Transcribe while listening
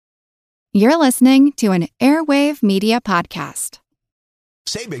You're listening to an Airwave Media Podcast.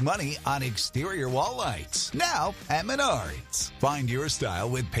 Saving money on exterior wall lights. Now at Menards. Find your style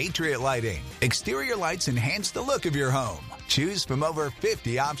with Patriot Lighting. Exterior lights enhance the look of your home. Choose from over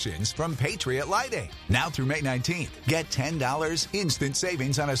 50 options from Patriot Lighting. Now through May 19th, get $10 instant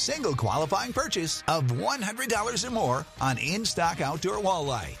savings on a single qualifying purchase of $100 or more on in-stock outdoor wall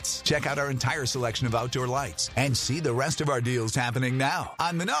lights. Check out our entire selection of outdoor lights and see the rest of our deals happening now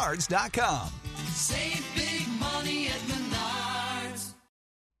on Menards.com. Save big money at Menards.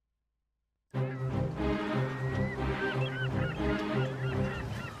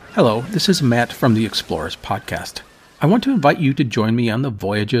 Hello, this is Matt from the Explorers Podcast. I want to invite you to join me on the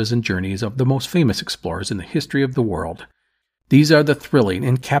voyages and journeys of the most famous explorers in the history of the world. These are the thrilling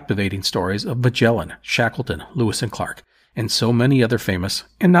and captivating stories of Magellan, Shackleton, Lewis and Clark, and so many other famous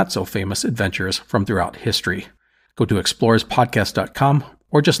and not so famous adventurers from throughout history. Go to explorerspodcast.com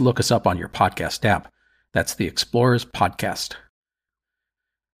or just look us up on your podcast app. That's the Explorers Podcast.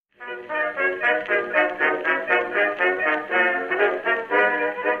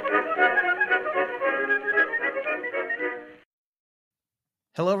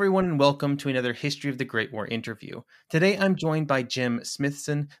 Hello, everyone, and welcome to another History of the Great War interview. Today, I'm joined by Jim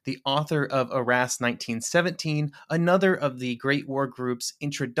Smithson, the author of Arras 1917, another of the Great War Group's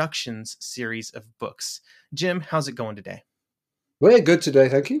Introductions series of books. Jim, how's it going today? We're good today,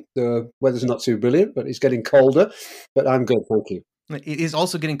 thank you. The weather's not too brilliant, but it's getting colder, but I'm good, thank you. It is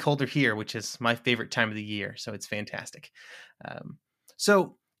also getting colder here, which is my favorite time of the year, so it's fantastic.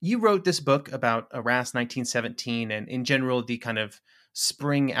 So you wrote this book about Arras 1917 and, in general, the kind of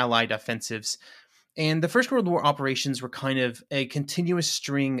spring Allied offensives. And the First World War operations were kind of a continuous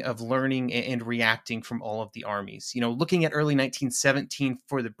string of learning and reacting from all of the armies. You know, looking at early 1917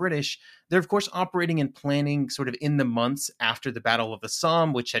 for the British, they're of course operating and planning sort of in the months after the Battle of the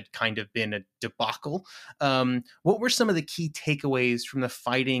Somme, which had kind of been a debacle. What were some of the key takeaways from the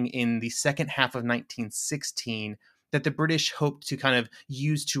fighting in the second half of 1916 that the British hoped to kind of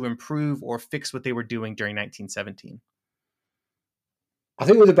use to improve or fix what they were doing during 1917? I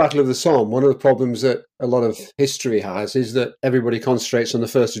think with the Battle of the Somme, one of the problems that a lot of history has is that everybody concentrates on the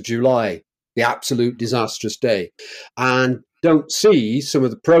 1st of July, the absolute disastrous day, and don't see some of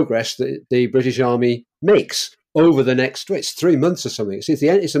the progress that the British Army makes over the next, it's 3 months or something.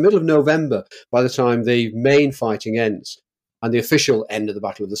 It's the middle of November by the time the main fighting ends and the official end of the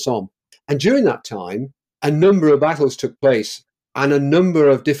Battle of the Somme. And during that time, a number of battles took place and a number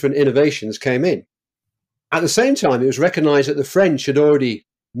of different innovations came in. At the same time, it was recognised that the French had already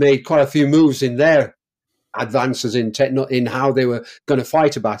made quite a few moves in their advances in how they were going to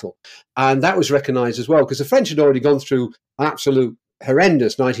fight a battle. And that was recognised as well, because the French had already gone through an absolute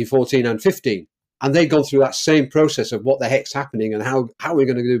horrendous 1914 and 15. And they'd gone through that same process of what the heck's happening and how are we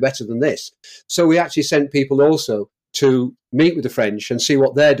going to do better than this. So we actually sent people also to meet with the French and see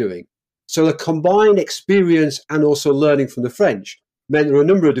what they're doing. So the combined experience and also learning from the French meant there were a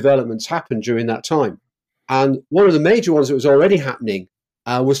number of developments happened during that time. And one of the major ones that was already happening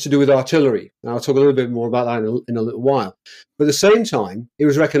was to do with artillery. Now, I'll talk a little bit more about that in a little while. But at the same time, it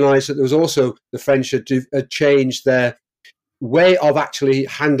was recognised that there was also the French had changed their way of actually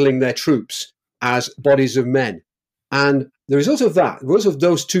handling their troops as bodies of men. And the result of that, the result of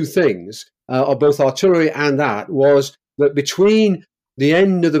those two things, of both artillery and that, was that between the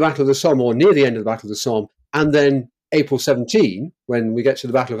end of the Battle of the Somme, or near the end of the Battle of the Somme, and then April 17, when we get to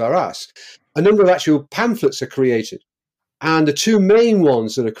the Battle of Arras, a number of actual pamphlets are created. And the two main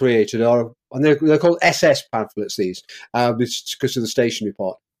ones that are created are, and they're called SS pamphlets, these, because of the stationery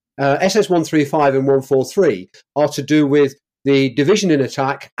part. SS 135 and 143 are to do with the division in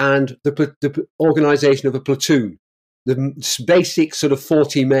attack and the organisation of a platoon, the basic sort of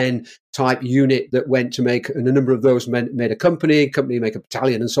 40 men type unit that went to make, and a number of those men made a company make a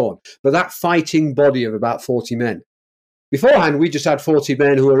battalion and so on. But that fighting body of about 40 men. Beforehand, we just had 40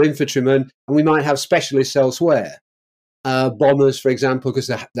 men who were infantrymen, and we might have specialists elsewhere. Bombers, for example, because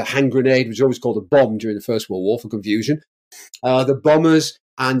the hand grenade was always called a bomb during the First World War for confusion. The bombers,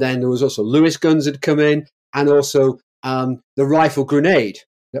 and then there was also Lewis guns had come in, and also the rifle grenade,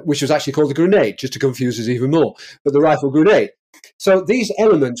 which was actually called a grenade, just to confuse us even more, but the rifle grenade. So these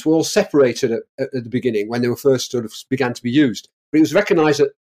elements were all separated at the beginning when they were first sort of began to be used. But it was recognised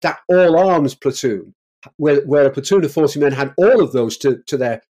that all-arms platoon, where a platoon of 40 men had all of those to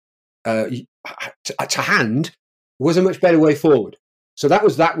their to hand, was a much better way forward. So that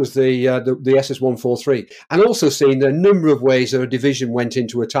was the SS 143, and also seeing the number of ways that a division went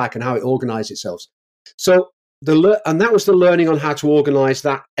into attack and how it organised itself. So and that was the learning on how to organise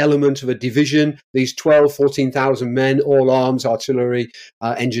that element of a division, these 12, 14,000 men, all arms, artillery,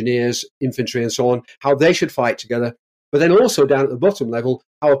 engineers, infantry and so on, how they should fight together. But then also down at the bottom level,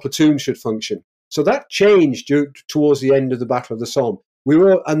 how a platoon should function. So that changed towards the end of the Battle of the Somme.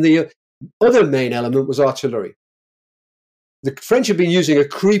 And the other main element was artillery. The French had been using a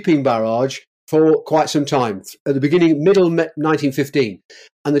creeping barrage for quite some time, at the beginning, middle 1915.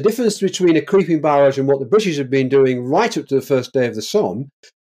 And the difference between a creeping barrage and what the British had been doing right up to the first day of the Somme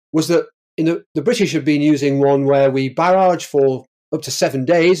was that the British had been using one where we barrage for up to 7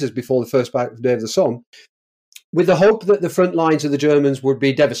 days, as before the first day of the Somme, with the hope that the front lines of the Germans would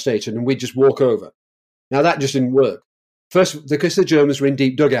be devastated and we'd just walk over. Now, that just didn't work. First, because the Germans were in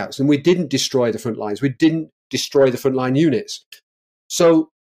deep dugouts, and we didn't destroy the front lines. We didn't destroy the frontline units. So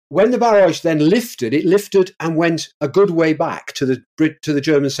when the barrage then lifted, it lifted and went a good way back to the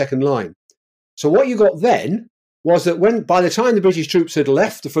German second line. So what you got then was that by the time the British troops had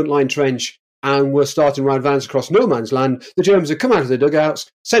left the frontline trench and were starting to advance across no man's land, the Germans had come out of the dugouts,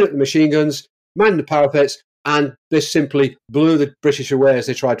 set up the machine guns, manned the parapets, and this simply blew the British away as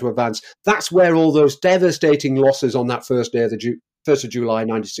they tried to advance. That's where all those devastating losses on that first day of 1st of July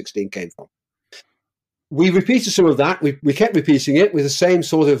 1916 came from. We repeated some of that. We kept repeating it with the same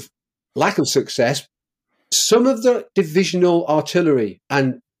sort of lack of success. Some of the divisional artillery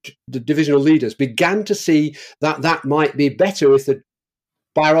and the divisional leaders began to see that that might be better if the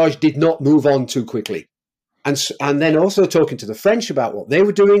barrage did not move on too quickly. And then also talking to the French about what they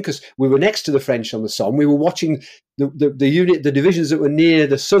were doing, because we were next to the French on the Somme. We were watching the divisions that were near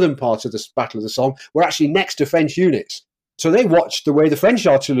the southern part of the Battle of the Somme were actually next to French units. So they watched the way the French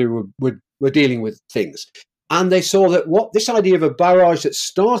artillery were dealing with things. And they saw that this idea of a barrage that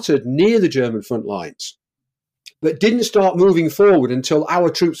started near the German front lines, but didn't start moving forward until our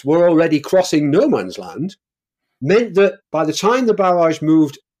troops were already crossing no man's land, meant that by the time the barrage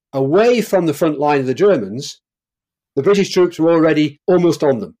moved away from the front line of the Germans, the British troops were already almost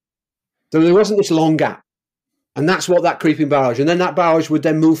on them. So there wasn't this long gap. And that's what that creeping barrage. And then that barrage would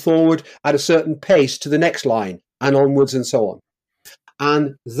then move forward at a certain pace to the next line and onwards and so on.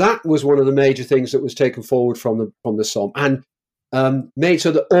 And that was one of the major things that was taken forward from the Somme and made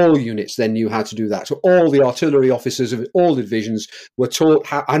so that all units then knew how to do that. So all the artillery officers of all the divisions were taught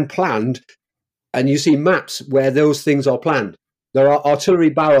how and planned. And you see maps where those things are planned. There are artillery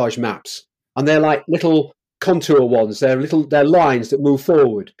barrage maps, and they're like little contour ones. They're lines that move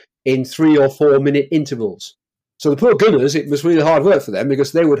forward in 3 or 4 minute intervals. So the poor gunners, it was really hard work for them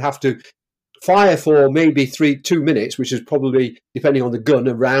because they would have to fire for maybe 2 minutes, which is probably, depending on the gun,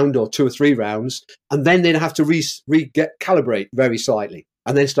 a round or 2 or 3 rounds, and then they'd have to calibrate very slightly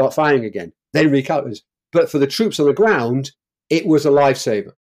and then start firing again, then recalibrate. But for the troops on the ground, it was a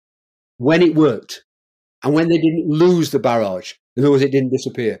lifesaver when it worked and when they didn't lose the barrage. In other words, it didn't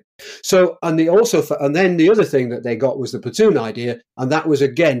disappear. So, and then the other thing that they got was the platoon idea, and that was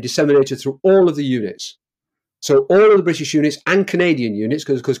again disseminated through all of the units. So all of the British units and Canadian units,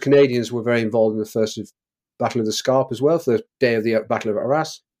 because Canadians were very involved in the first Battle of the Scarpe as well, for the day of the Battle of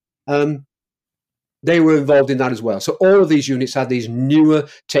Arras, they were involved in that as well. So all of these units had these newer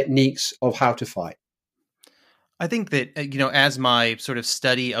techniques of how to fight. I think that, as my sort of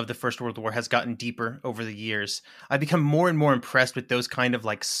study of the First World War has gotten deeper over the years, I've become more and more impressed with those kind of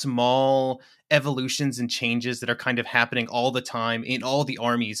like small evolutions and changes that are kind of happening all the time in all the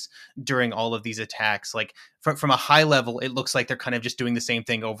armies during all of these attacks. Like from a high level, it looks like they're kind of just doing the same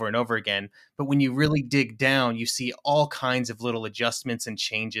thing over and over again. But when you really dig down, you see all kinds of little adjustments and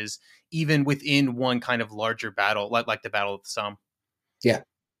changes, even within one kind of larger battle, like the Battle of the Somme. Yeah.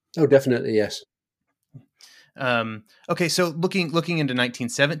 Oh, definitely, yes. Okay, so looking into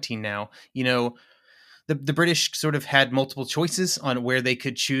 1917 now, the British sort of had multiple choices on where they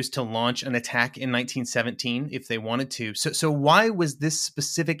could choose to launch an attack in 1917 if they wanted to. So why was this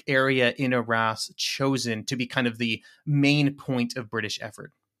specific area in Arras chosen to be kind of the main point of British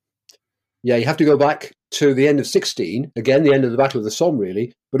effort? Yeah, you have to go back to the end of 16, again, the end of the Battle of the Somme,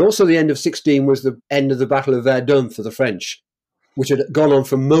 really, but also the end of 16 was the end of the Battle of Verdun for the French, which had gone on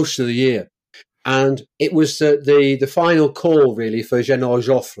for most of the year. And it was the final call, really, for General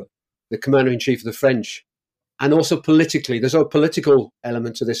Joffre, the commander-in-chief of the French. And also politically, there's a political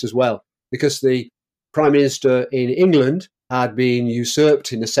element to this as well, because the Prime Minister in England had been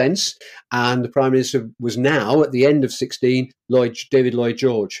usurped, in a sense, and the Prime Minister was now, at the end of 16, David Lloyd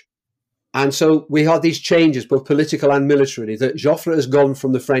George. And so we had these changes, both political and militarily, that Joffre has gone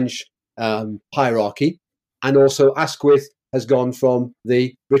from the French hierarchy, and also Asquith has gone from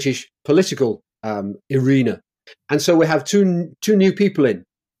the British political arena. And so we have two new people in.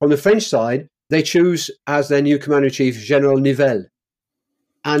 From the French side, they choose as their new commander-in-chief General Nivelle.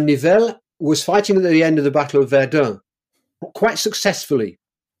 And Nivelle was fighting at the end of the Battle of Verdun quite successfully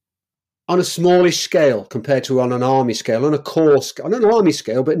on a smallish scale compared to on an army scale, on a corps scale, on an army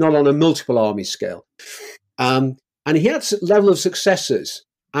scale, but not on a multiple army scale. And he had a level of successes,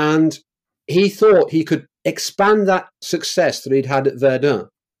 and he thought he could expand that success that he'd had at Verdun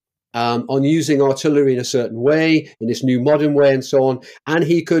on using artillery in a certain way, in this new modern way and so on, and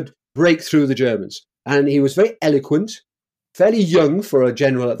he could break through the Germans. And he was very eloquent, fairly young for a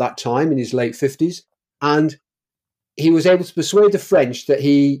general at that time, in his late 50s, and he was able to persuade the French that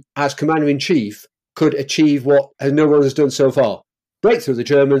he, as commander-in-chief, could achieve what no one has done so far: break through the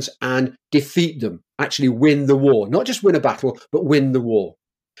Germans and defeat them, actually win the war. Not just win a battle, but win the war.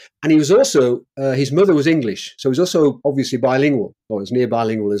 And he was also, his mother was English, so he was also obviously bilingual, or as near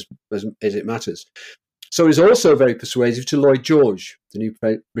bilingual as it matters. So he was also very persuasive to Lloyd George, the new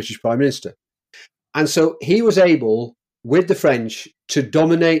British Prime Minister. And so he was able, with the French, to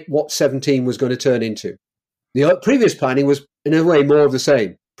dominate what 17 was going to turn into. The previous planning was, in a way, more of the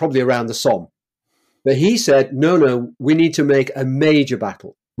same, probably around the Somme. But he said, no, we need to make a major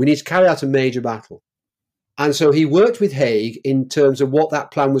battle. We need to carry out a major battle. And so he worked with Haig in terms of what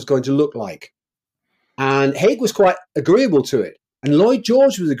that plan was going to look like. And Haig was quite agreeable to it. And Lloyd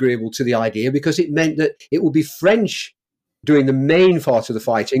George was agreeable to the idea because it meant that it would be French doing the main part of the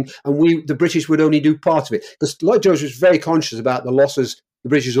fighting, and the British would only do part of it. Because Lloyd George was very conscious about the losses the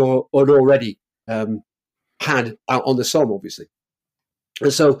British had already had out on the Somme, obviously.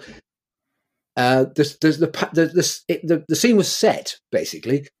 And so the scene was set,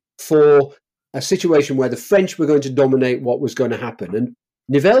 basically, for a situation where the French were going to dominate what was going to happen. And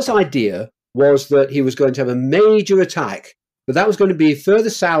Nivelle's idea was that he was going to have a major attack, but that was going to be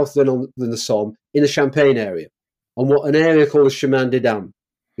further south than the Somme, in the Champagne area, on what an area called the Chemin des Dames.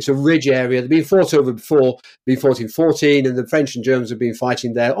 It's a ridge area. They've been fought over before, been fought in 14, and the French and Germans have been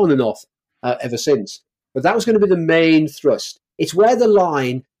fighting there on and off ever since. But that was going to be the main thrust. It's where the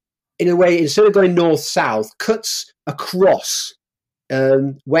line, in a way, instead of going north-south, cuts across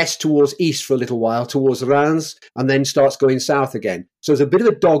west towards east for a little while, towards Reims, and then starts going south again. So there's a bit of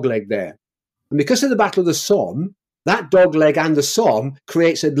a dogleg there. And because of the Battle of the Somme, that dogleg and the Somme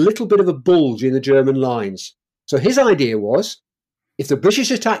creates a little bit of a bulge in the German lines. So his idea was, if the British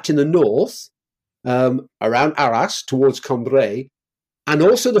attacked in the north, around Arras, towards Cambrai, and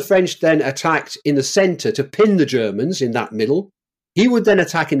also the French then attacked in the centre to pin the Germans in that middle, he would then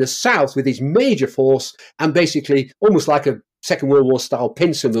attack in the south with his major force and basically, almost like a Second World War style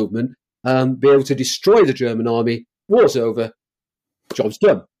pincer movement, be able to destroy the German army. War's over, job's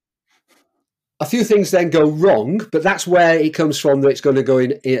done. A few things then go wrong, but that's where it comes from, that it's going to go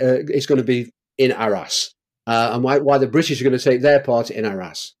in. It's going to be in Arras, and why the British are going to take their part in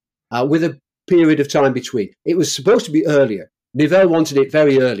Arras, with a period of time between. It was supposed to be earlier. Nivelle wanted it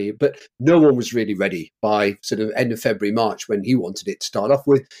very early, but no one was really ready by sort of end of February, March, when he wanted it to start off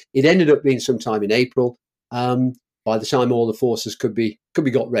with. It ended up being sometime in April, by the time all the forces could be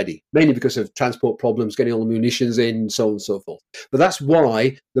got ready, mainly because of transport problems, getting all the munitions in, so on and so forth. But that's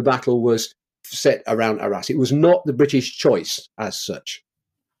why the battle was set around Arras. It was not the British choice as such.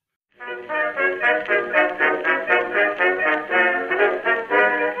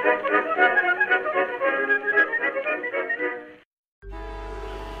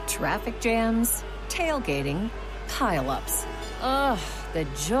 Traffic jams, tailgating, pile-ups. Ugh, the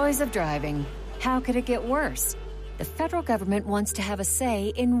joys of driving. How could it get worse? The federal government wants to have a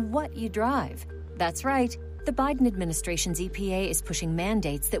say in what you drive. That's right. The Biden administration's EPA is pushing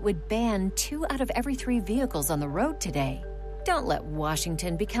mandates that would ban 2 out of every 3 vehicles on the road today. Don't let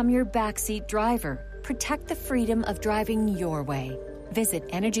Washington become your backseat driver. Protect the freedom of driving your way. Visit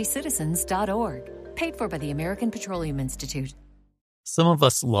EnergyCitizens.org. Paid for by the American Petroleum Institute. Some of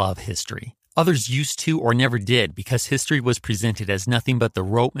us love history. Others used to or never did because history was presented as nothing but the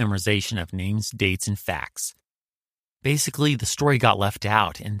rote memorization of names, dates, and facts. Basically, the story got left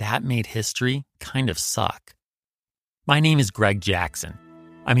out, and that made history kind of suck. My name is Greg Jackson.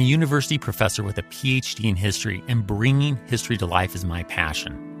 I'm a university professor with a PhD in history, and bringing history to life is my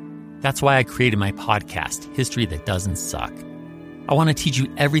passion. That's why I created my podcast, History That Doesn't Suck. I want to teach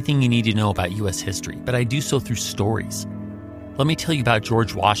you everything you need to know about U.S. history, but I do so through stories. Let me tell you about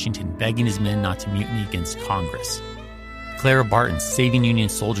George Washington begging his men not to mutiny against Congress, Clara Barton saving Union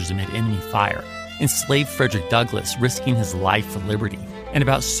soldiers amid enemy fire, enslaved Frederick Douglass risking his life for liberty, and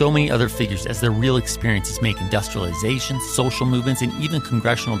about so many other figures as their real experiences make industrialization, social movements, and even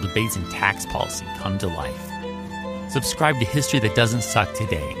congressional debates and tax policy come to life. Subscribe to History That Doesn't Suck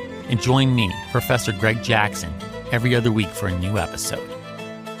today, and join me, Professor Greg Jackson, every other week for a new episode.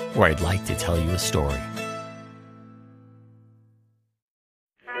 where I'd like to tell you a story.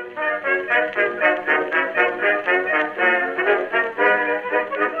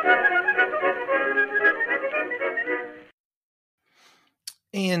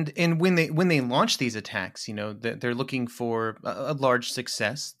 And when they launch these attacks, they're looking for a large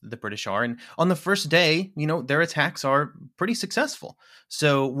success. The British are, and on the first day, their attacks are pretty successful.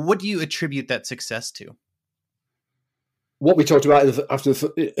 So, what do you attribute that success to? What we talked about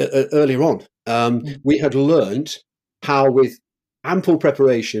earlier on, we had learned how, with ample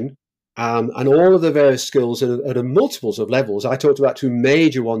preparation and all of the various skills at a multiples of levels. I talked about two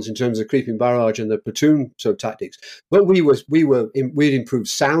major ones in terms of creeping barrage and the platoon sort of tactics. But we'd improved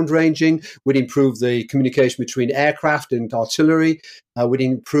sound ranging, we'd improved the communication between aircraft and artillery, we'd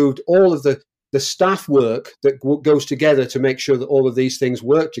improved all of the staff work that goes together to make sure that all of these things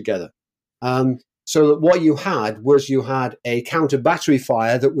work together. So that what you had a counter battery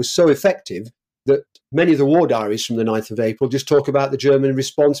fire that was so effective that many of the war diaries from the 9th of April just talk about the German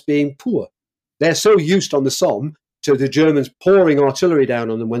response being poor. They're so used on the Somme to the Germans pouring artillery down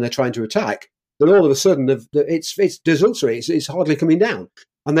on them when they're trying to attack that all of a sudden it's desultory, it's hardly coming down.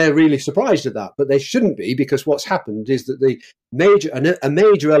 And they're really surprised at that. But they shouldn't be, because what's happened is that a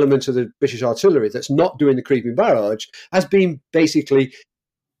major element of the British artillery that's not doing the creeping barrage has been basically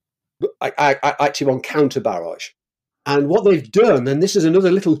active on counter barrage. And what they've done, and this is another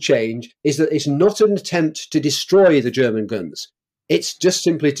little change, is that it's not an attempt to destroy the German guns. It's just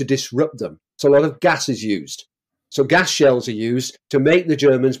simply to disrupt them. So a lot of gas is used. So gas shells are used to make the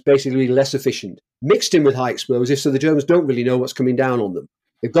Germans basically less efficient, mixed in with high explosives, so the Germans don't really know what's coming down on them.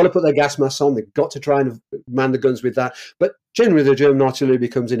 They've got to put their gas masks on. They've got to try and man the guns with that. But generally, the German artillery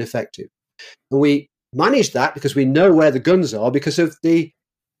becomes ineffective. And we manage that because we know where the guns are because of the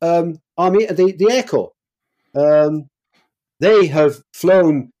army, the Air Corps. They have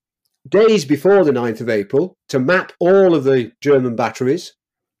flown days before the 9th of April to map all of the German batteries.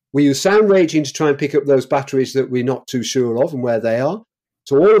 We use sound ranging to try and pick up those batteries that we're not too sure of and where they are.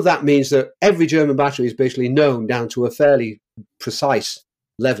 So all of that means that every German battery is basically known down to a fairly precise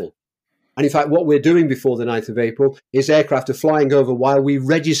level. And in fact, what we're doing before the 9th of April is aircraft are flying over while we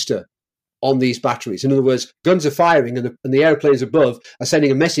register on these batteries. In other words, guns are firing and the airplanes above are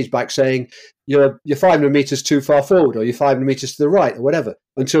sending a message back saying, you're 500 meters too far forward, or you're 500 meters to the right, or whatever,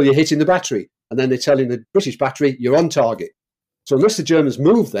 until you're hitting the battery. And then they're telling the British battery, you're on target. So unless the Germans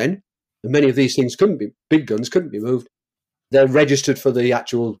move then, and many of these things big guns couldn't be moved, they're registered for the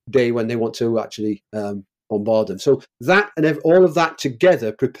actual day when they want to actually bombard them. So that and all of that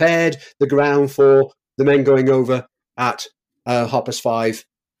together prepared the ground for the men going over at 5:30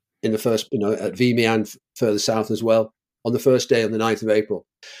 in the first, at Vimy and further south as well, on the first day on the 9th of April.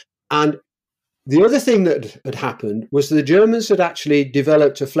 And the other thing that had happened was the Germans had actually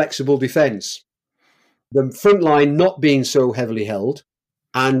developed a flexible defence. The front line not being so heavily held,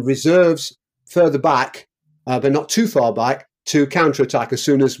 and reserves further back, but not too far back, to counterattack as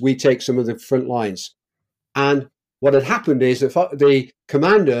soon as we take some of the front lines. And what had happened is that the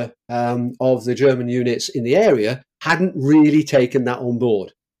commander of the German units in the area hadn't really taken that on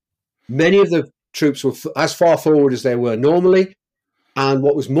board. Many of the troops were as far forward as they were normally. And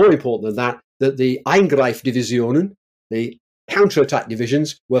what was more important than that the Eingreifdivisionen, the counterattack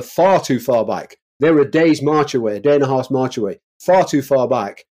divisions, were far too far back. They were a day's march away, a day and a half's march away, far too far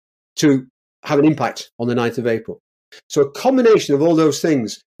back to have an impact on the 9th of April. So a combination of all those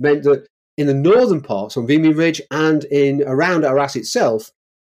things meant that in the northern parts, on Vimy Ridge and around Arras itself,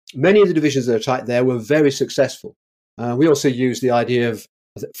 many of the divisions that attacked there were very successful. We also used the idea of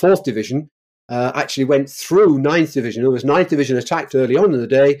 4th Division actually went through 9th Division. In other words, 9th Division attacked early on in the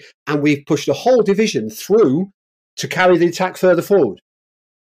day, and we pushed a whole division through to carry the attack further forward,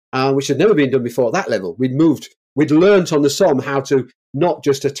 which had never been done before at that level. We'd learnt on the Somme how to not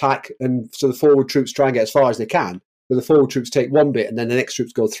just attack and so the forward troops try and get as far as they can, but the forward troops take one bit and then the next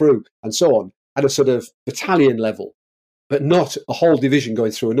troops go through and so on at a sort of battalion level, but not a whole division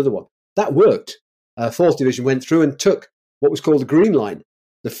going through another one. That worked. 4th Division went through and took what was called the Green Line,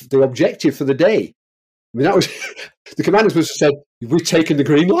 the objective for the day. I mean, that was the commanders must have said, "We've taken the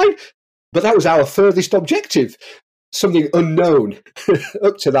Green Line," but that was our furthest objective. Something unknown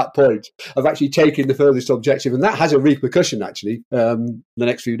up to that point of actually taking the furthest objective, and that has a repercussion actually the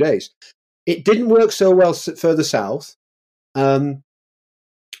next few days. It didn't work so well further south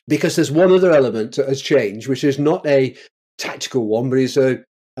because there's one other element that has changed, which is not a tactical one, but is a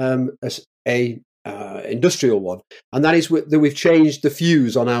industrial one, and that is that we've changed the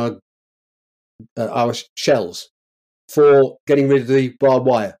fuse on our shells. for getting rid of the barbed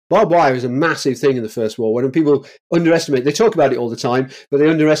wire. Barbed wire is a massive thing in the First World War, and people underestimate, they talk about it all the time, but they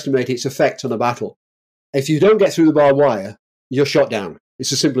underestimate its effect on a battle. If you don't get through the barbed wire, you're shot down.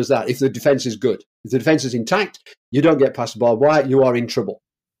 It's as simple as that. If the defense is good, if the defense is intact, you don't get past the barbed wire, you are in trouble.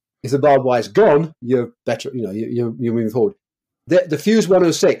 If the barbed wire is gone, you're better. You're moving forward. The Fuse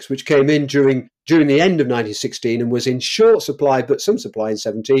 106, which came in during the end of 1916 and was in short supply, but some supply in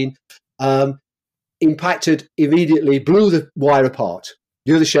 17, impacted immediately, blew the wire apart.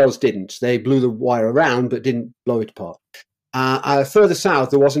 The other shells didn't. They blew the wire around, but didn't blow it apart. Further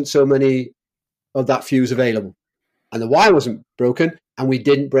south, there wasn't so many of that fuse available, and the wire wasn't broken, and we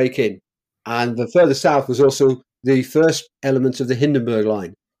didn't break in. And the further south was also the first element of the Hindenburg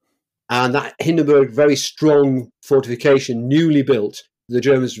Line. And that Hindenburg, very strong fortification, newly built, the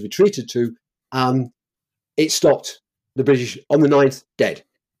Germans retreated to, it stopped the British on the 9th dead.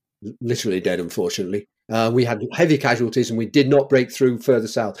 Literally dead, unfortunately. We had heavy casualties and we did not break through further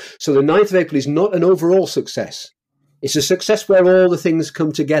south. So the 9th of April is not an overall success. It's a success where all the things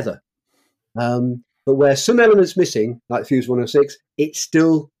come together. But where some elements missing, like Fuse 106, it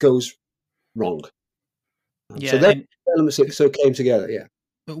still goes wrong. So then elements that came together, yeah.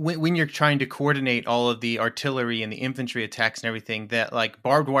 When you're trying to coordinate all of the artillery and the infantry attacks and everything, that like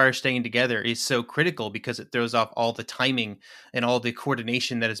barbed wire staying together is so critical because it throws off all the timing and all the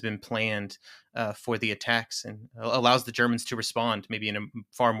coordination that has been planned for the attacks and allows the Germans to respond maybe in a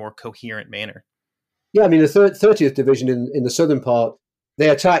far more coherent manner. Yeah, I mean, the 30th Division in the southern part, they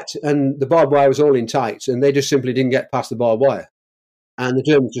attacked and the barbed wire was all intact and they just simply didn't get past the barbed wire. And the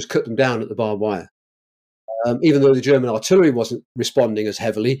Germans just cut them down at the barbed wire. Even though the German artillery wasn't responding as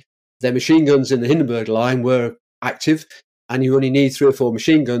heavily, their machine guns in the Hindenburg Line were active, and you only need 3 or 4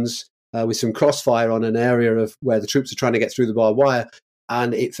 machine guns with some crossfire on an area of where the troops are trying to get through the barbed wire,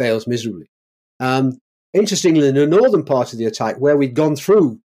 and it fails miserably. Interestingly, in the northern part of the attack, where we'd gone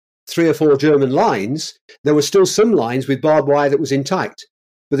through 3 or 4 German lines, there were still some lines with barbed wire that was intact.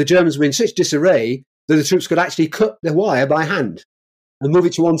 But the Germans were in such disarray that the troops could actually cut the wire by hand and move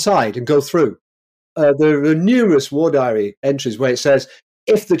it to one side and go through. There are numerous war diary entries where it says,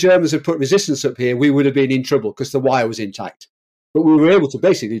 if the Germans had put resistance up here, we would have been in trouble because the wire was intact. But we were able to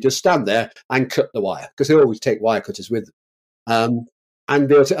basically just stand there and cut the wire, because they always take wire cutters with them, and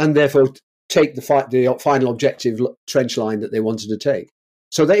therefore take the final objective trench line that they wanted to take.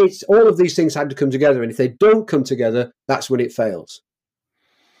 So all of these things had to come together, and if they don't come together, that's when it fails.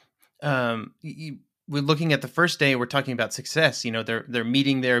 We're looking at the first day. We're talking about success. You know, they're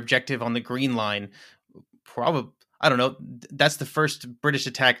meeting their objective on the Green Line. Probably, I don't know. That's the first British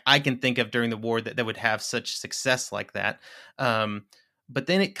attack I can think of during the war that would have such success like that. But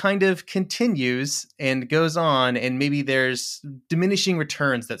then it kind of continues and goes on, and maybe there's diminishing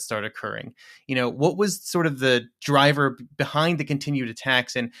returns that start occurring. You know, what was sort of the driver behind the continued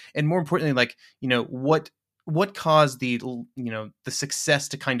attacks, and more importantly, like, you know, what caused the success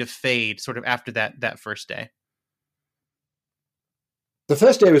to kind of fade sort of after that first day? The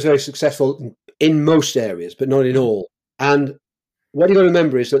first day was very successful in most areas, but not in all. And what you got to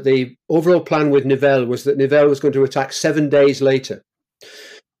remember is that the overall plan with Nivelle was that Nivelle was going to attack 7 days later.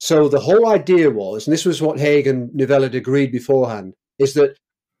 So the whole idea was, and this was what Haig and Nivelle had agreed beforehand, is that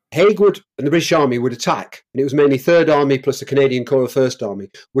Haig and the British Army would attack, and it was mainly Third Army plus the Canadian Corps of First Army,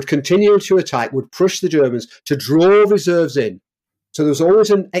 would continue to attack, would push the Germans to draw reserves in. So there was always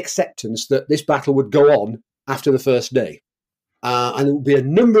an acceptance that this battle would go on after the first day. And it would be a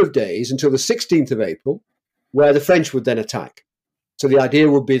number of days until the 16th of April, where the French would then attack. So the idea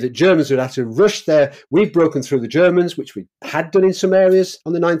would be that Germans would have to rush there. We've broken through the Germans, which we had done in some areas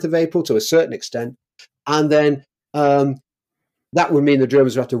on the 9th of April to a certain extent. And then that would mean the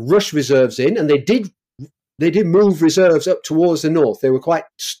Germans would have to rush reserves in, and they did move reserves up towards the north. They were quite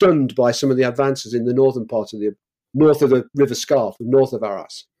stunned by some of the advances in the northern part of the north of the River Scarpe, north of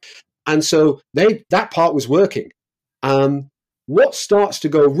Arras. And so that part was working. What starts to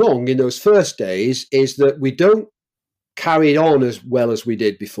go wrong in those first days is that we don't carry it on as well as we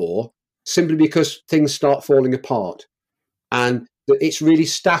did before, simply because things start falling apart. And it's really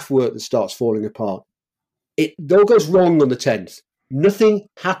staff work that starts falling apart. It all goes wrong on the 10th. Nothing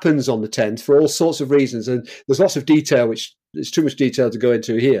happens on the 10th for all sorts of reasons. And there's lots of detail, which there's too much detail to go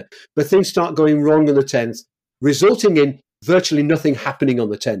into here. But things start going wrong on the 10th, resulting in virtually nothing happening on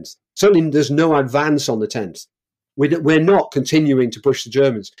the 10th. Certainly there's no advance on the 10th. We're not continuing to push the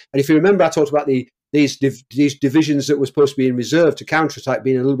Germans. And if you remember, I talked about these divisions that were supposed to be in reserve to counterattack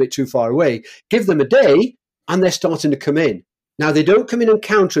being a little bit too far away. Give them a day, and they're starting to come in. Now, they don't come in and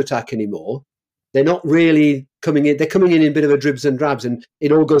counterattack anymore. They're not really coming in. They're coming in a bit of a dribs and drabs, and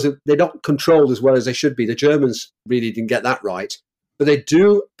it all goes. They're not controlled as well as they should be. The Germans really didn't get that right, but they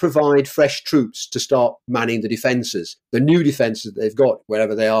do provide fresh troops to start manning the defences, the new defences that they've got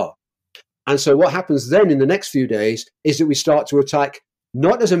wherever they are. And so what happens then in the next few days is that we start to attack,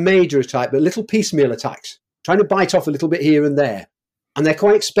 not as a major attack, but little piecemeal attacks, trying to bite off a little bit here and there. And they're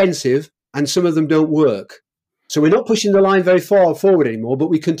quite expensive, and some of them don't work. So we're not pushing the line very far forward anymore, but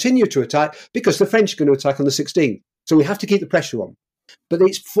we continue to attack because the French are going to attack on the 16th. So we have to keep the pressure on. But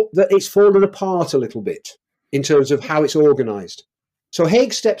it's fallen apart a little bit in terms of how it's organised. So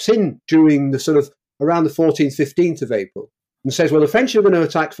Haig steps in during the sort of around the 14th, 15th of April and says, well, the French are going to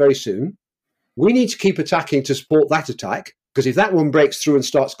attack very soon. We need to keep attacking to support that attack, because if that one breaks through and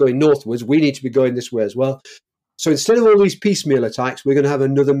starts going northwards, we need to be going this way as well. So instead of all these piecemeal attacks, we're going to have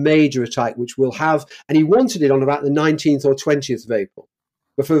another major attack, which we'll have, and he wanted it on about the 19th or 20th of April.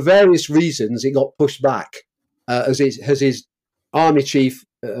 But for various reasons, it got pushed back, as his army chief,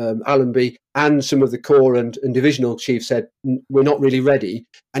 Allenby, and some of the corps and divisional chiefs said, we're not really ready.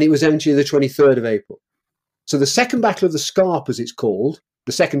 And it was eventually the 23rd of April. So the second Battle of the Scarpe, as it's called,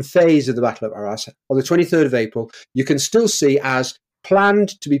 the second phase of the Battle of Arras, on the 23rd of April, you can still see as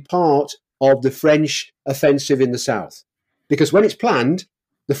planned to be part of the French offensive in the south. Because when it's planned,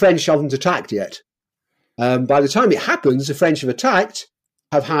 the French haven't attacked yet. By the time it happens, the French have attacked,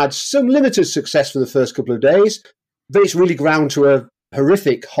 have had some limited success for the first couple of days, but it's really ground to a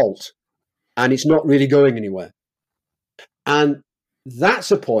horrific halt, and it's not really going anywhere. And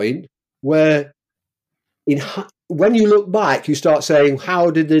that's a point where, when you look back, you start saying,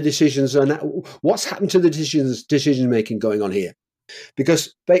 how did the decisions, and what's happened to the decision-making going on here?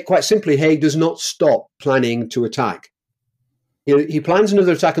 Because quite simply, Haig does not stop planning to attack. He plans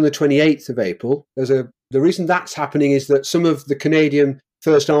another attack on the 28th of April. The reason that's happening is that some of the Canadian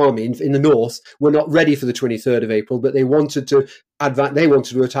First Army in the north were not ready for the 23rd of April, but they wanted to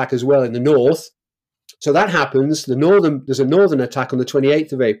attack as well in the north. So that happens. There's a northern attack on the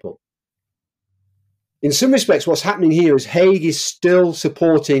 28th of April. In some respects, what's happening here is Haig is still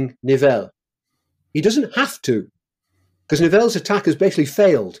supporting Nivelle. He doesn't have to, because Nivelle's attack has basically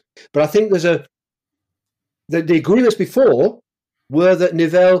failed. But I think the agreements before were that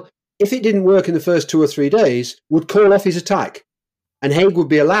Nivelle, if it didn't work in the first 2 or 3 days, would call off his attack. And Haig would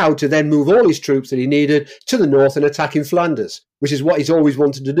be allowed to then move all his troops that he needed to the north and attack in Flanders, which is what he's always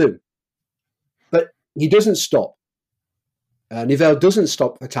wanted to do. But he doesn't stop. Nivelle doesn't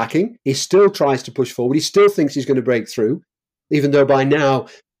stop attacking. He still tries to push forward. He still thinks he's going to break through, even though by now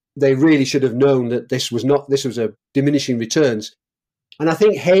they really should have known that this was a diminishing returns. And I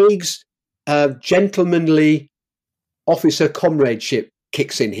think Haig's gentlemanly officer comradeship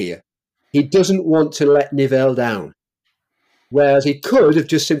kicks in here. He doesn't want to let Nivelle down. Whereas he could have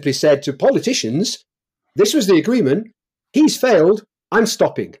just simply said to politicians, this was the agreement, he's failed, I'm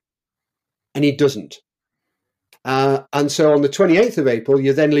stopping. And he doesn't. And so on the 28th of April,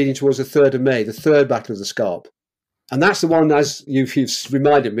 you're then leading towards the 3rd of May, the third Battle of the Scarpe. And that's the one, as you've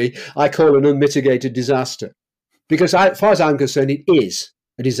reminded me, I call an unmitigated disaster. Because as far as I'm concerned, it is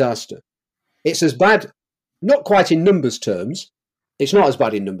a disaster. It's as bad, not quite in numbers terms. It's not as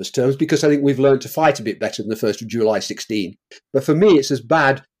bad in numbers terms because I think we've learned to fight a bit better than the 1st of July 16. But for me, it's as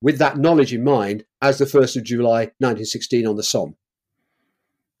bad with that knowledge in mind as the 1st of July 1916 on the Somme.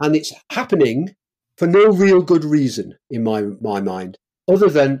 And it's happening for no real good reason in my mind, other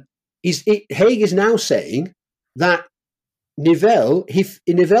than Haig is now saying that Nivelle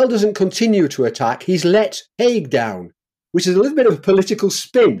doesn't continue to attack, he's let Haig down, which is a little bit of a political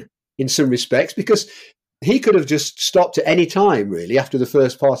spin in some respects, because he could have just stopped at any time, really, after the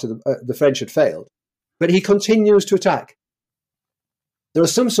first part of the French had failed. But he continues to attack. There are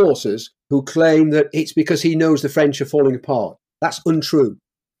some sources who claim that it's because he knows the French are falling apart. That's untrue.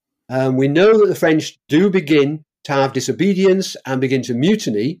 We know that the French do begin to have disobedience and begin to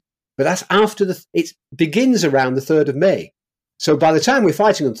mutiny, but that's after it begins around the 3rd of May. So by the time we're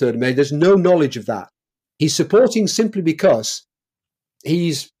fighting on 3rd of May, there's no knowledge of that. He's supporting simply because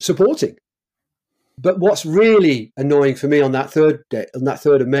he's supporting. But what's really annoying for me on that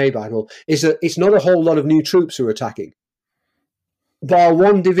 3rd of May battle is that it's not a whole lot of new troops who are attacking. Bar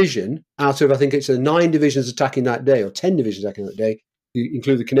one division out of, I think it's 9 divisions attacking that day, or 10 divisions attacking that day, you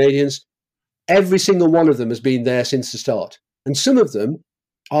include the Canadians, every single one of them has been there since the start. And some of them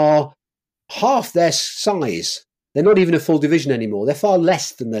are half their size. They're not even a full division anymore. They're far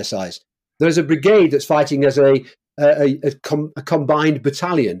less than their size. There's a brigade that's fighting as a combined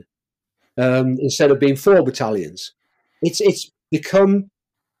battalion instead of being 4 battalions. It's become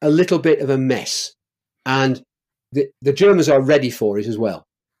a little bit of a mess. And the Germans are ready for it as well.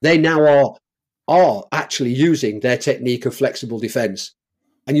 They now are actually using their technique of flexible defence.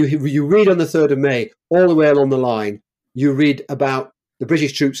 And you read on the 3rd of May, all the way along the line, you read about the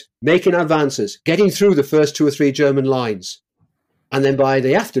British troops making advances, getting through the first 2 or 3 German lines, and then by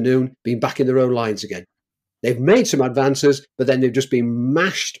the afternoon being back in their own lines again. They've made some advances, but then they've just been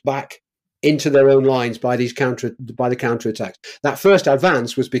mashed back into their own lines by the counterattacks. That first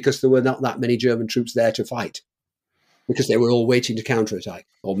advance was because there were not that many German troops there to fight, because they were all waiting to counterattack,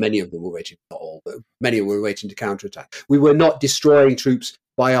 or many of them were waiting, not all, but many were waiting to counterattack. We were not destroying troops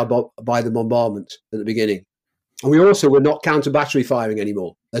by the bombardment at the beginning. And we also were not counter-battery firing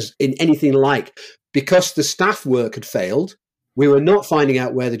anymore, as in anything like, because the staff work had failed. We were not finding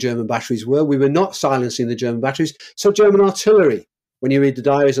out where the German batteries were. We were not silencing the German batteries. So German artillery, when you read the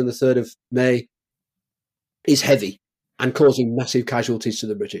diaries on the 3rd of May, is heavy and causing massive casualties to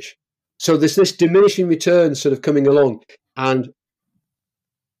the British. So there's this diminishing return sort of coming along. And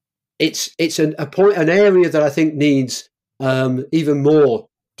it's an area that I think needs even more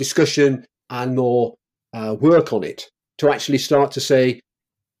discussion and more work on it, to actually start to say,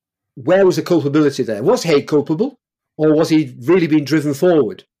 where was the culpability there? Was Haig culpable? Or was he really being driven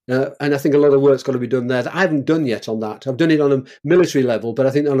forward? And I think a lot of work's got to be done there that I haven't done yet on that. I've done it on a military level, but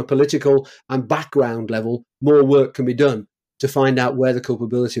I think on a political and background level, more work can be done to find out where the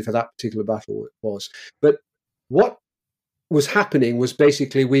culpability for that particular battle was. But what was happening was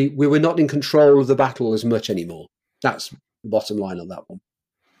basically we were not in control of the battle as much anymore. That's the bottom line on that one.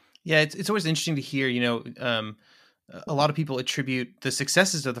 Yeah, it's always interesting to hear, a lot of people attribute the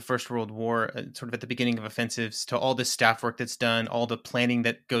successes of the First World War sort of at the beginning of offensives to all this staff work that's done, all the planning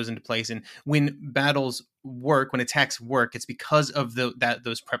that goes into place. And when battles work, when attacks work, it's because of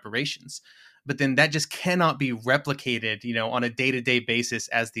those preparations. But then that just cannot be replicated, on a day-to-day basis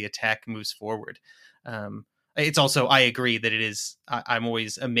as the attack moves forward. It's also, I agree that it is, I'm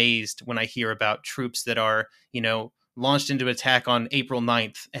always amazed when I hear about troops that are, launched into attack on April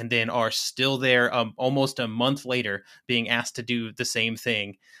 9th and then are still there almost a month later being asked to do the same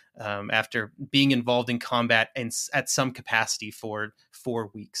thing after being involved in combat and at some capacity for 4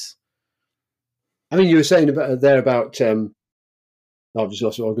 weeks. I mean, you were saying about I've just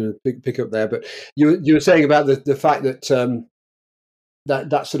lost what I was going to pick up there, but you were saying about the fact that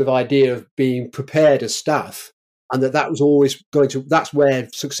that sort of idea of being prepared as staff, and that was always that's where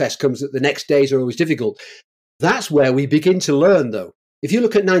success comes, that the next days are always difficult. That's where we begin to learn, though. If you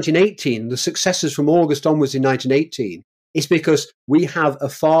look at 1918, the successes from August onwards in 1918, it's because we have a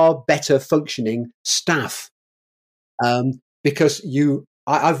far better functioning staff. Because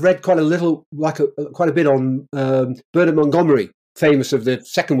I've read quite a bit on Bernard Montgomery, famous of the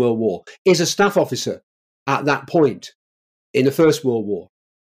Second World War, is a staff officer at that point in the First World War.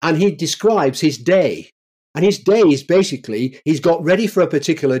 And he describes his day. And his day is basically, he's got ready for a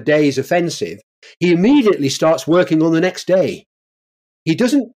particular day's offensive. He immediately starts working on the next day. He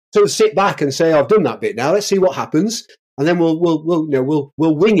doesn't sort of sit back and say, I've done that bit now, let's see what happens. And then we'll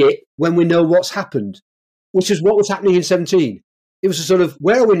wing it when we know what's happened, which is what was happening in 17. It was a sort of,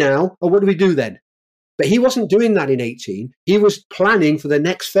 where are we now? Or what do we do then? But he wasn't doing that in 18. He was planning for the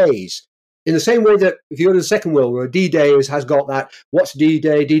next phase. In the same way that if you go to the Second World War, D-Day has got that, what's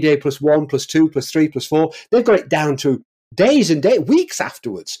D-Day, D-Day +1, +2, +3, +4. They've got it down to days and weeks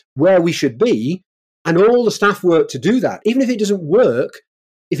afterwards, where we should be, and all the staff work to do that. Even if it doesn't work,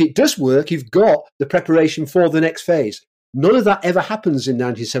 if it does work, you've got the preparation for the next phase. None of that ever happens in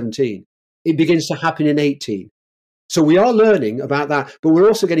 1917. It begins to happen in 18. So we are learning about that, but we're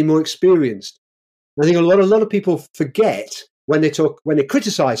also getting more experienced. I think a lot of people forget when they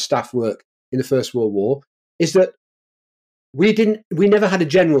criticize staff work in the First World War, is that we never had a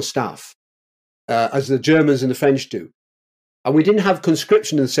general staff as the Germans and the French do. And we didn't have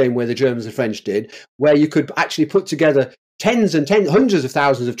conscription in the same way the Germans and French did, where you could actually put together hundreds of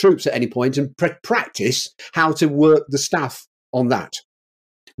thousands of troops at any point and practice how to work the staff on that.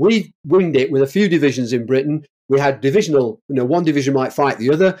 We winged it with a few divisions in Britain. We had divisional, one division might fight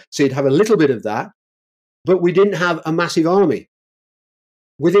the other, so you'd have a little bit of that, but we didn't have a massive army.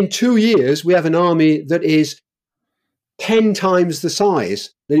 Within 2 years, we have an army that is 10 times the size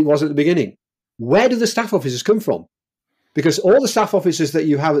that it was at the beginning. Where do the staff officers come from? Because all the staff officers that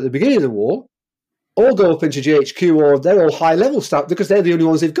you have at the beginning of the war all go up into GHQ, or they're all high-level staff because they're the only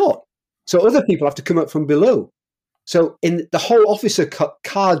ones they've got. So other people have to come up from below. So in the whole officer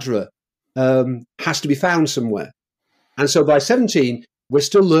cadre has to be found somewhere. And so by 17, we're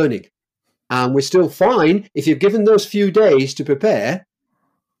still learning. And we're still fine if you're given those few days to prepare,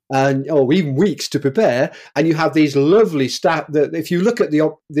 or even weeks to prepare, and you have these lovely staff that if you look at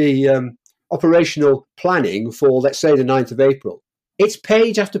the operational planning for, let's say, the 9th of April, It's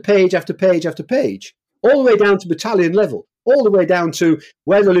page after page after page after page, all the way down to battalion level, all the way down to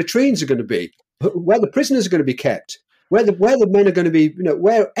where the latrines are going to be, where the prisoners are going to be kept, where the men are going to be,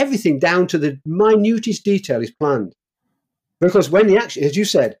 where everything down to the minutest detail is planned. Because when the action, as you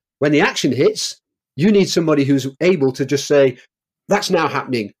said, when the action hits, you need somebody who's able to just say, that's now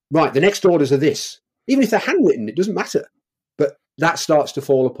happening. Right, the next orders are this. Even if they're handwritten, it doesn't matter. But that starts to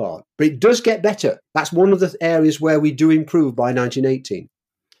fall apart. But it does get better. That's one of the areas where we do improve by 1918.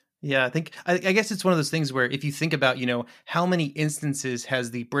 Yeah, I guess it's one of those things where if you think about, how many instances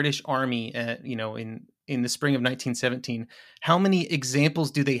has the British Army, in the spring of 1917, how many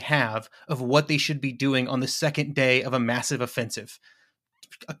examples do they have of what they should be doing on the second day of a massive offensive?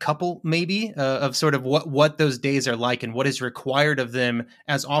 A couple, maybe, of sort of what those days are like and what is required of them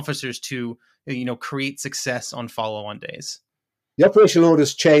as officers to, create success on follow-on days. The operational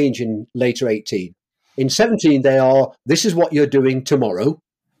orders change in later 18. In 17, they are, this is what you're doing tomorrow.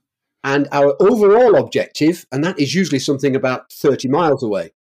 And our overall objective, and that is usually something about 30 miles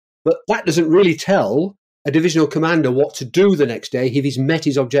away, but that doesn't really tell a divisional commander what to do the next day if he's met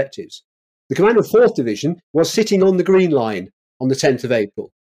his objectives. The commander of 4th Division was sitting on the Green Line on the 10th of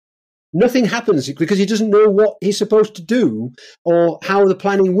April. Nothing happens because he doesn't know what he's supposed to do or how the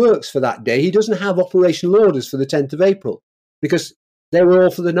planning works for that day. He doesn't have operational orders for the 10th of April because they were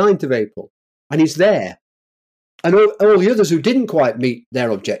all for the 9th of April. And he's there. And all the others who didn't quite meet their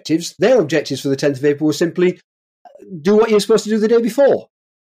objectives for the 10th of April were simply do what you're supposed to do the day before.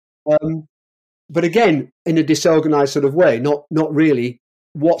 But again, in a disorganized sort of way, not really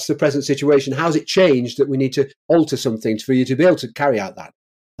what's the present situation, how's it changed that we need to alter something for you to be able to carry out that.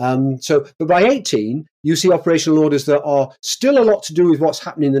 But by 18, you see operational orders that are still a lot to do with what's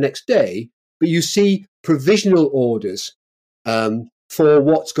happening the next day, but you see provisional orders for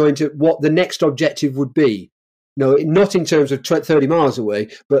what the next objective would be. Not in terms of 30 miles away,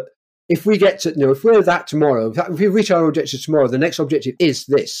 but if we get to, if we're that tomorrow, if we reach our objective tomorrow, the next objective is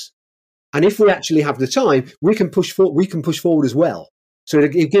this. And if we actually have the time, we can push forward as well. So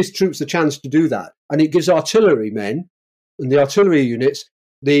it gives troops the chance to do that. And it gives artillery men and the artillery units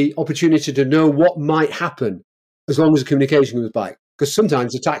the opportunity to know what might happen as long as the communication goes back. Because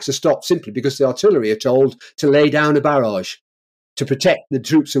sometimes attacks are stopped simply because the artillery are told to lay down a barrage to protect the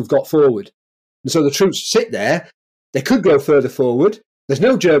troops who've got forward. And so the troops sit there. They could go further forward. There's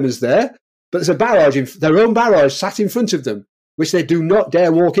no Germans there, but there's a barrage, their own barrage sat in front of them, which they do not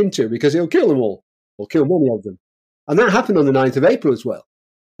dare walk into because it'll kill them all, or kill many of them. And that happened on the 9th of April as well.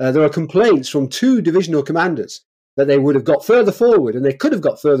 There are complaints from 2 divisional commanders that they would have got further forward, and they could have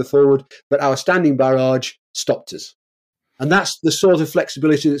got further forward, but our standing barrage stopped us. And that's the sort of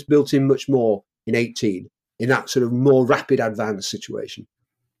flexibility that's built in much more in 18, in that sort of more rapid advance situation.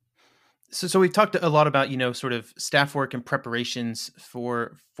 So we've talked a lot about, sort of staff work and preparations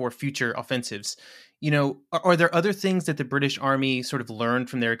for future offensives. Are there other things that the British Army sort of learned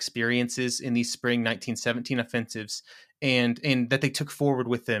from their experiences in these spring 1917 offensives and that they took forward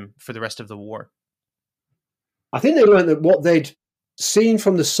with them for the rest of the war? I think they learned that what they'd seen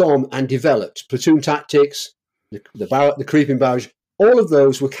from the Somme and developed, platoon tactics, the creeping barrage, all of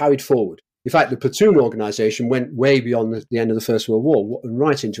those were carried forward. In fact, the platoon organisation went way beyond the end of the First World War,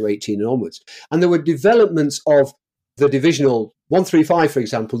 right into 18 and onwards. And there were developments of the divisional, 135, for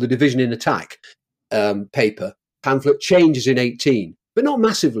example, the division in attack pamphlet changes in 18, but not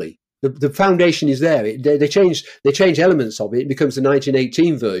massively. The foundation is there. They change elements of it. It becomes the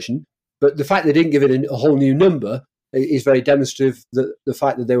 1918 version. But the fact they didn't give it a whole new number is very demonstrative that the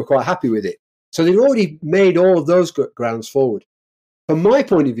fact that they were quite happy with it. So they've already made all of those grounds forward. From my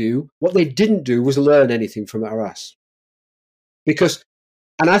point of view, what they didn't do was learn anything from Arras.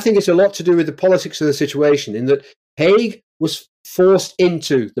 And I think it's a lot to do with the politics of the situation, in that Haig was forced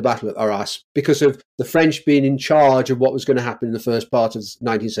into the Battle of Arras because of the French being in charge of what was going to happen in the first part of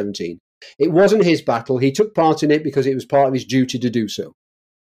 1917. It wasn't his battle. He took part in it because it was part of his duty to do so.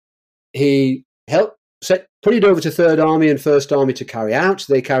 He helped put it over to Third Army and First Army to carry out.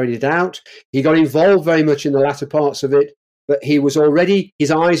 They carried it out. He got involved very much in the latter parts of it, but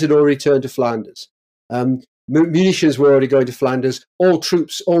his eyes had already turned to Flanders. Munitions were already going to Flanders. All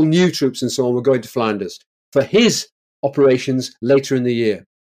new troops and so on were going to Flanders for his operations later in the year.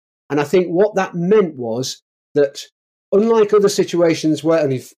 And I think what that meant was that, unlike other situations where,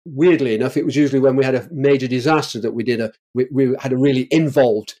 and weirdly enough, it was usually when we had a major disaster that we had a really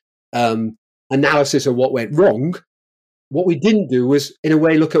involved analysis of what went wrong. What we didn't do was, in a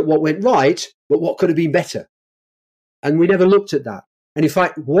way, look at what went right, but what could have been better. And we never looked at that. And in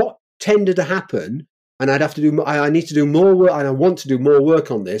fact, what tended to happen, and I need to do more work, and I want to do more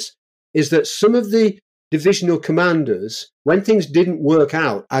work on this, is that some of the divisional commanders, when things didn't work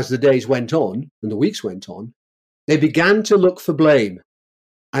out as the days went on and the weeks went on, they began to look for blame.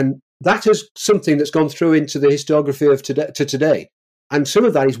 And that is something that's gone through into the historiography of today. And some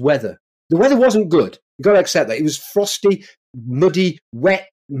of that is weather. The weather wasn't good. You've got to accept that. It was frosty, muddy, wet,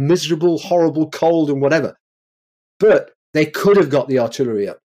 miserable, horrible, cold, and whatever. But they could have got the artillery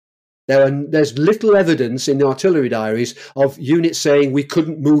up. There's little evidence in the artillery diaries of units saying we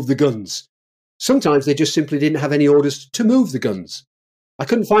couldn't move the guns. Sometimes they just simply didn't have any orders to move the guns. I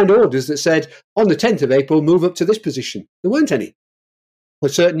couldn't find orders that said, on the 10th of April, move up to this position. There weren't any for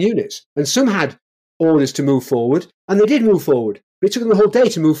certain units. And some had orders to move forward, and they did move forward. But it took them a whole day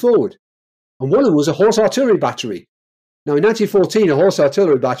to move forward. And one of them was a horse artillery battery. Now, in 1914, a horse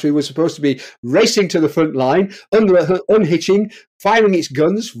artillery battery was supposed to be racing to the front line, unhitching, firing its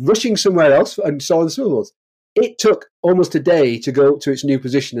guns, rushing somewhere else, and so on and so forth. It took almost a day to go to its new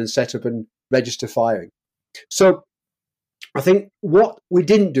position and set up and register firing. So I think what we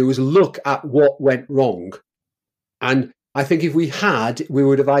didn't do is look at what went wrong. And I think if we had, we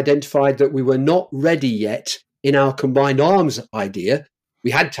would have identified that we were not ready yet in our combined arms idea.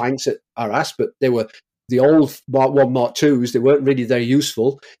 We had tanks at Arras, but they were the old Mark 1, Mark 2s. They weren't really very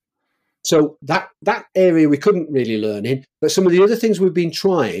useful. So that area we couldn't really learn in. But some of the other things we've been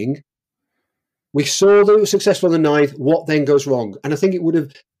trying, we saw that it was successful on the 9th. What then goes wrong? And I think it would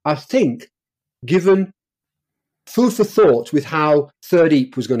have, given food for thought with how Third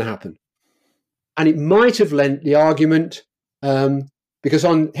Ypres was going to happen. And it might have lent the argument, because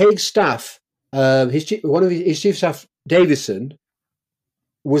on Haig's staff, one of his chief staff, Davison,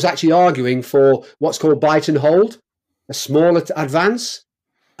 was actually arguing for what's called bite and hold, a small advance,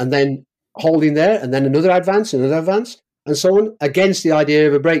 and then holding there, and then another advance, and so on, against the idea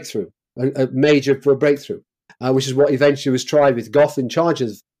of a breakthrough, a major for a breakthrough, which is what eventually was tried with Gough in charge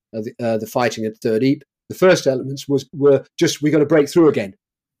of the fighting at Third Ypres. The first elements were just, we got to break through again.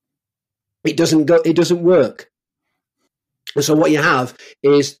 It doesn't work. And so what you have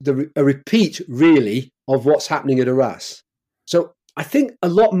is a repeat, really, of what's happening at Arras. So I think a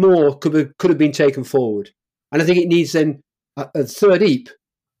lot more could have been taken forward. And I think it needs then a Third Ypres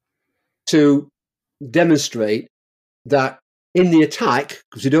to demonstrate that in the attack,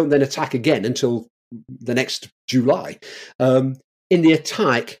 because we don't then attack again until the next July, in the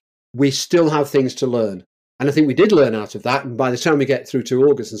attack, we still have things to learn. And I think we did learn out of that. And by the time we get through to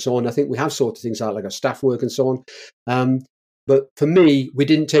August and so on, I think we have sorted things out, like our staff work and so on. But for me, we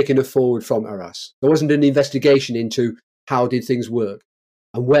didn't take enough forward from Arras. There wasn't an investigation into how did things work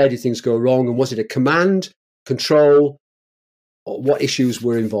and where did things go wrong, and was it a command, control, or what issues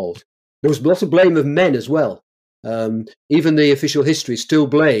were involved. There was a lot of blame of men as well. Even the official history still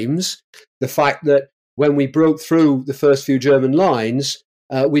blames the fact that when we broke through the first few German lines,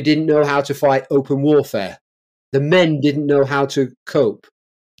 we didn't know how to fight open warfare. The men didn't know how to cope.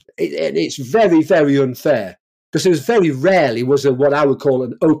 It's very, very unfair, because it was very rarely was what I would call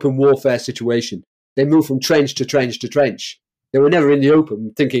an open warfare situation. They moved from trench to trench to trench. They were never in the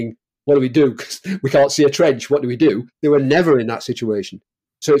open thinking, what do we do? Because we can't see a trench. What do we do? They were never in that situation.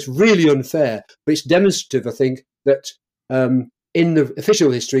 So it's really unfair, but it's demonstrative, I think, that in the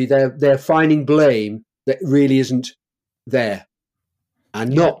official history, they're finding blame that really isn't there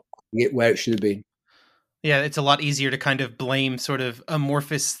and not putting it where it should have been. Yeah, it's a lot easier to kind of blame sort of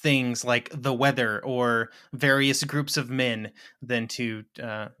amorphous things like the weather or various groups of men than to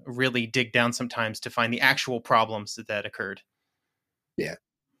really dig down sometimes to find the actual problems that occurred. Yeah,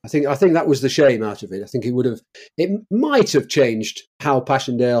 I think that was the shame out of it. I think it might have changed how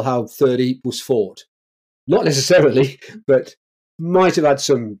Passchendaele, how Third Ypres was fought. Not necessarily, but might have had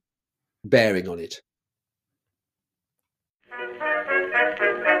some bearing on it.